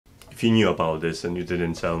If you knew about this and you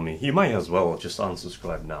didn't tell me, you might as well just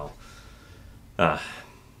unsubscribe now.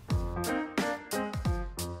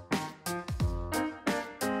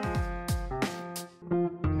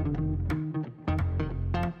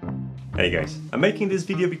 Hey guys, I'm making this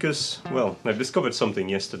video because, well, I discovered something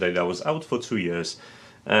yesterday that was out for 2 years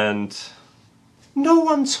and no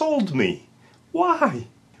one told me. Why?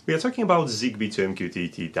 We are talking about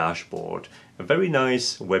Zigbee2MQTT dashboard, a very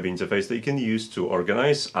nice web interface that you can use to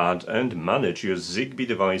organize, add and manage your Zigbee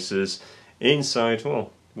devices inside, well,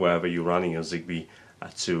 wherever you're running your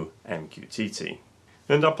Zigbee2MQTT.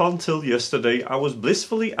 And up until yesterday I was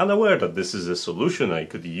blissfully unaware that this is a solution I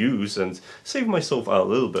could use and save myself a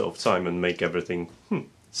little bit of time and make everything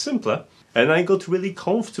simpler. And I got really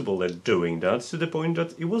comfortable at doing that to the point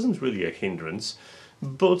that it wasn't really a hindrance.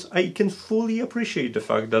 But I can fully appreciate the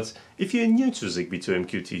fact that if you're new to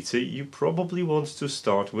Zigbee2MQTT, you probably want to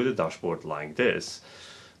start with a dashboard like this.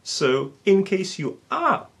 So in case you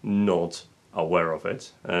are not aware of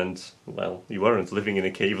it, and well, you weren't living in a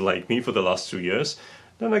cave like me for the last 2 years,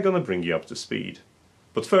 then I'm gonna bring you up to speed.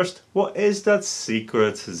 But first, what is that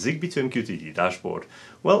secret Zigbee2MQTT dashboard?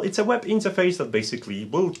 Well, it's a web interface that basically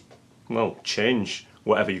will, well, change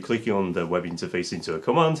whatever you click on the web interface into a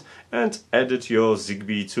command and edit your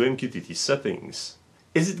Zigbee2MQTT settings.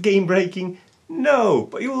 Is it game breaking? No,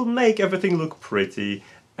 but it will make everything look pretty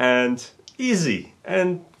and easy.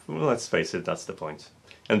 And well, let's face it, that's the point.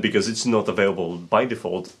 And because it's not available by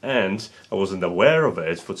default and I wasn't aware of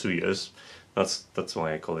it for 2 years, that's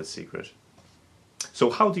why I call it secret. So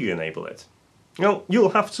how do you enable it? Well, you'll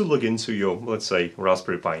have to log into your, let's say,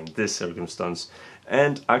 Raspberry Pi in this circumstance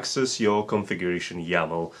and access your configuration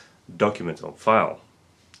YAML document or file.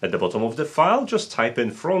 At the bottom of the file, just type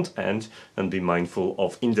in front end and be mindful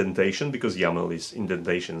of indentation because YAML is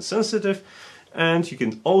indentation sensitive. And you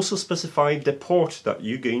can also specify the port that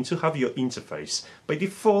you're going to have your interface. By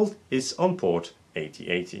default, it's on port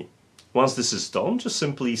 8080. Once this is done, just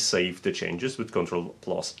simply save the changes with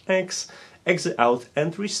Ctrl+X, exit out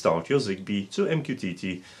and restart your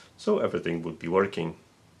Zigbee2MQTT so everything would be working.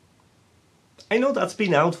 I know that's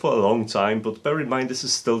been out for a long time, but bear in mind this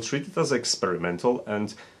is still treated as experimental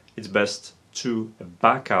and it's best to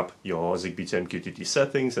back up your Zigbee2MQTT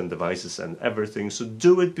settings and devices and everything, so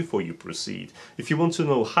do it before you proceed. If you want to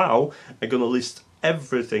know how, I'm gonna list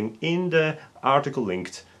everything in the article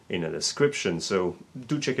linked in the description, so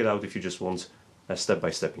do check it out if you just want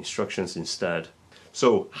step-by-step instructions instead.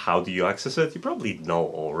 So how do you access it? You probably know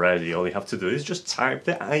already. All you have to do is just type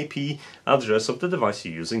the IP address of the device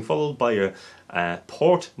you're using, followed by a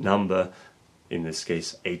port number, in this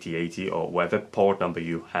case 8080 or whatever port number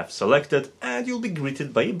you have selected, and you'll be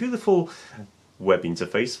greeted by a beautiful web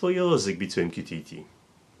interface for your Zigbee2MQTT.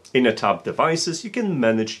 In the tab Devices, you can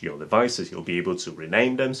manage your devices. You'll be able to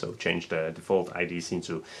rename them, so change the default IDs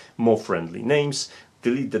into more friendly names,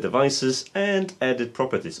 delete the devices and edit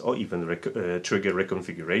properties, or even trigger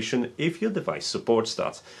reconfiguration if your device supports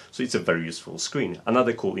that. So it's a very useful screen.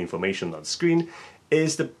 Another cool information on the screen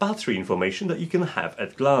is the battery information that you can have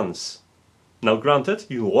at glance. Now granted,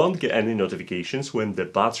 you won't get any notifications when the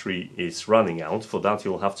battery is running out. For that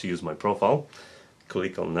you'll have to use my profile.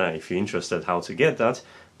 Click on there if you're interested how to get that.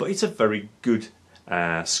 But it's a very good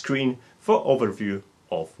screen for overview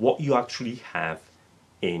of what you actually have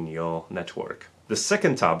in your network. The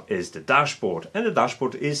second tab is the dashboard, and the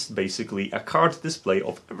dashboard is basically a card display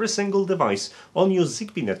of every single device on your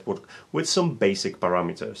Zigbee network with some basic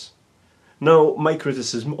parameters. Now, my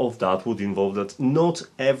criticism of that would involve that not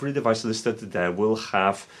every device listed there will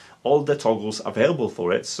have all the toggles available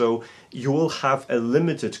for it, so you will have a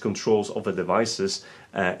limited controls of the devices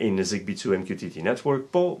in the Zigbee2MQTT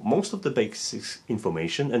network, but most of the basic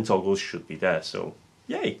information and toggles should be there, so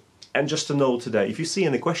yay! And just a note that if you see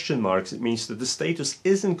any question marks, it means that the status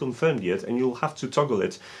isn't confirmed yet and you'll have to toggle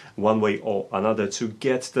it one way or another to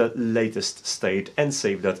get the latest state and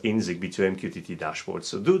save that in Zigbee2MQTT dashboard.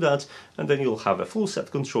 So do that and then you'll have a full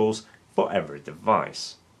set controls for every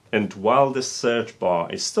device. And while the search bar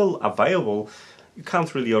is still available, you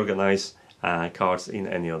can't really organize cards in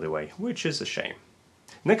any other way, which is a shame.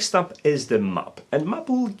 Next up is the map, and map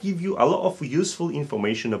will give you a lot of useful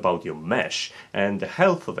information about your mesh and the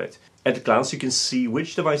health of it. At a glance you can see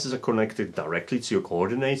which devices are connected directly to your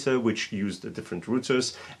coordinator, which use the different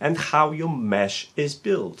routers, and how your mesh is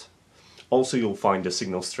built. Also you'll find the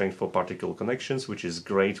signal strength for particular connections, which is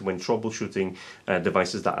great when troubleshooting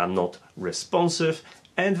devices that are not responsive,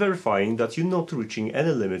 and verifying that you're not reaching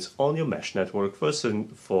any limits on your mesh network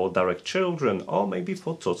for direct children or maybe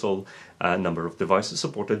for total number of devices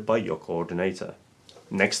supported by your coordinator.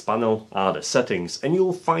 Next panel are the settings, and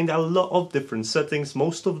you'll find a lot of different settings.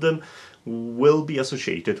 Most of them will be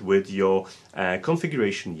associated with your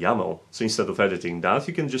configuration YAML. So instead of editing that,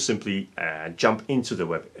 you can just simply jump into the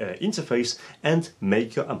web interface and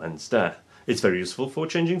make your amends there. It's very useful for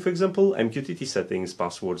changing, for example, MQTT settings,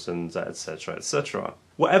 passwords, and etc, etc.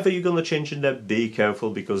 Whatever you're going to change in there, be careful,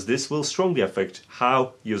 because this will strongly affect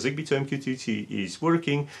how your Zigbee2MQTT is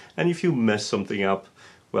working, and if you mess something up,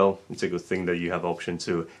 well, it's a good thing that you have option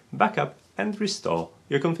to backup and restore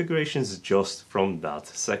your configurations just from that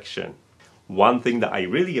section. One thing that I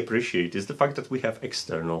really appreciate is the fact that we have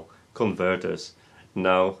external converters.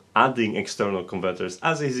 Now, adding external converters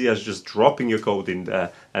as easy as just dropping your code in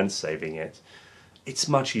there and saving it. It's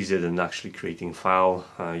much easier than actually creating file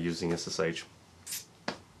using SSH.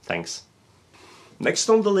 Thanks. Next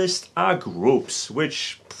on the list are groups,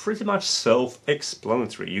 which pretty much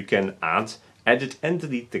self-explanatory. You can add, edit and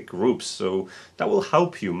delete the groups, so that will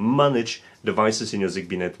help you manage devices in your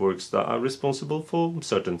Zigbee networks that are responsible for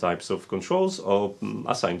certain types of controls or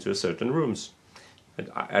assigned to certain rooms.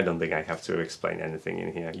 I don't think I have to explain anything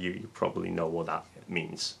in here. You probably know what that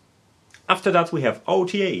means. After that we have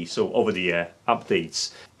OTA, so over-the-air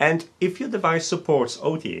updates. And if your device supports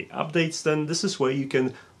OTA updates, then this is where you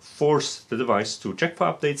can force the device to check for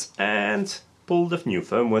updates and pull the new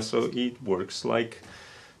firmware so it works like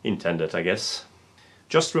intended, I guess.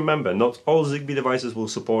 Just remember, not all Zigbee devices will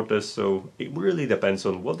support this, so it really depends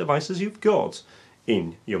on what devices you've got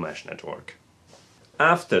in your mesh network.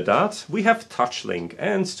 After that, we have TouchLink,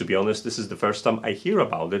 and to be honest, this is the first time I hear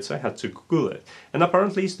about it, so I had to Google it. And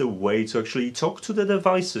apparently it's the way to actually talk to the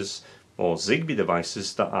devices, or Zigbee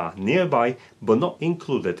devices, that are nearby, but not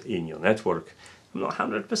included in your network. I'm not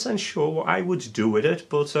 100% sure what I would do with it,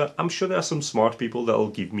 but I'm sure there are some smart people that will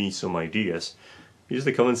give me some ideas. Use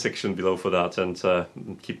the comment section below for that and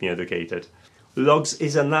keep me educated. Logs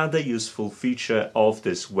is another useful feature of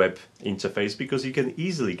this web interface because you can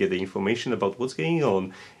easily get the information about what's going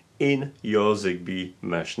on in your Zigbee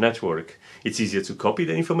mesh network. It's easier to copy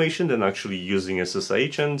the information than actually using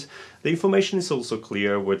SSH, and the information is also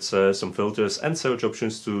clear with some filters and search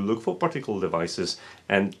options to look for particular devices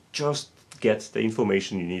and just get the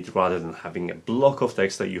information you need rather than having a block of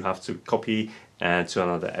text that you have to copy to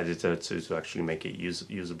another editor to actually make it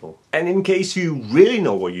usable. And in case you really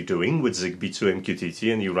know what you're doing with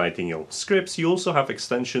Zigbee2MQTT and you're writing your own scripts, you also have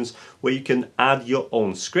extensions where you can add your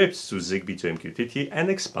own scripts to Zigbee2MQTT and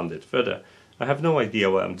expand it further. I have no idea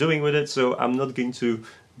what I'm doing with it, so I'm not going to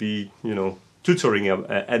be, tutoring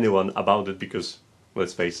anyone about it because,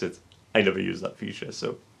 let's face it, I never use that feature,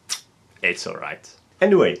 so it's alright.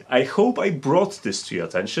 Anyway, I hope I brought this to your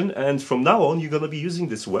attention, and from now on you're going to be using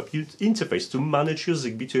this web interface to manage your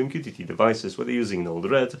Zigbee2MQTT devices, whether using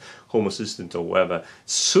NodeRED, Home Assistant or whatever.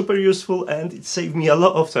 Super useful, and it saved me a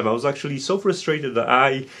lot of time. I was actually so frustrated that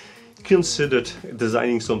I considered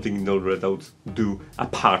designing something in NodeRED that would do a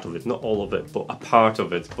part of it, not all of it, but a part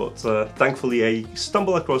of it. But thankfully I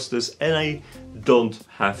stumbled across this and I don't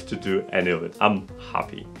have to do any of it. I'm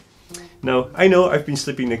happy. Now, I know I've been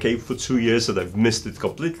sleeping in a cave for 2 years and I've missed it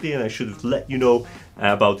completely, and I should have let you know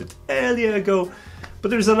about it earlier ago,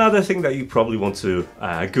 but there's another thing that you probably want to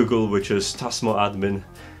Google, which is Tasmo Admin.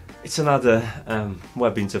 It's another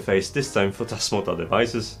web interface, this time for Tasmota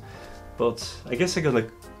devices, but I guess I'm gonna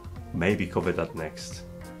maybe cover that next.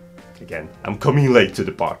 Again, I'm coming late to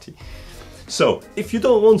the party. So, if you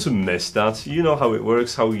don't want to miss that, you know how it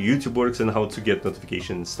works, how YouTube works and how to get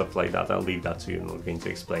notifications and stuff like that. I'll leave that to you, I'm not going to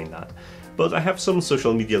explain that. But I have some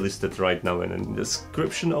social media listed right now and in the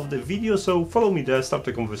description of the video, so follow me there, start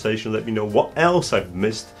the conversation, let me know what else I've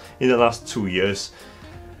missed in the last 2 years,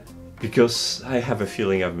 because I have a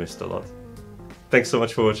feeling I've missed a lot. Thanks so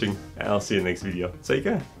much for watching, and I'll see you in the next video. Take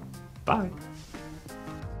care, bye!